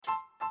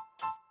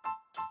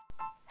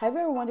Have you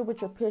ever wondered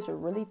what your peers are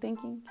really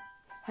thinking?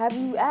 Have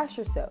you asked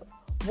yourself,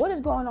 what is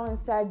going on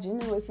inside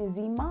Generation Z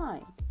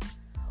mind?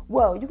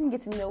 Well, you can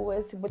get to know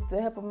us with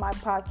the help of my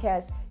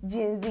podcast,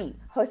 Gen Z,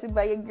 hosted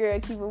by your girl,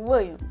 Kiva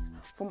Williams.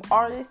 From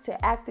artists to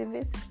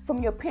activists,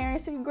 from your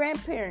parents to your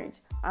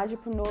grandparents,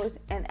 entrepreneurs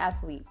and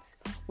athletes.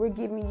 We're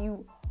giving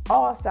you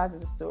all sides of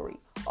the story,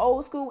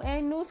 old school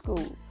and new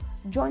school.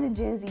 Join the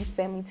Gen Z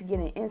family to get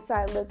an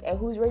inside look at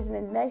who's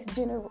raising the next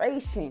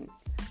generation.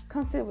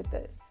 Come sit with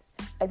us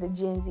at the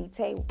Gen Z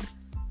table.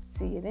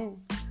 See you then.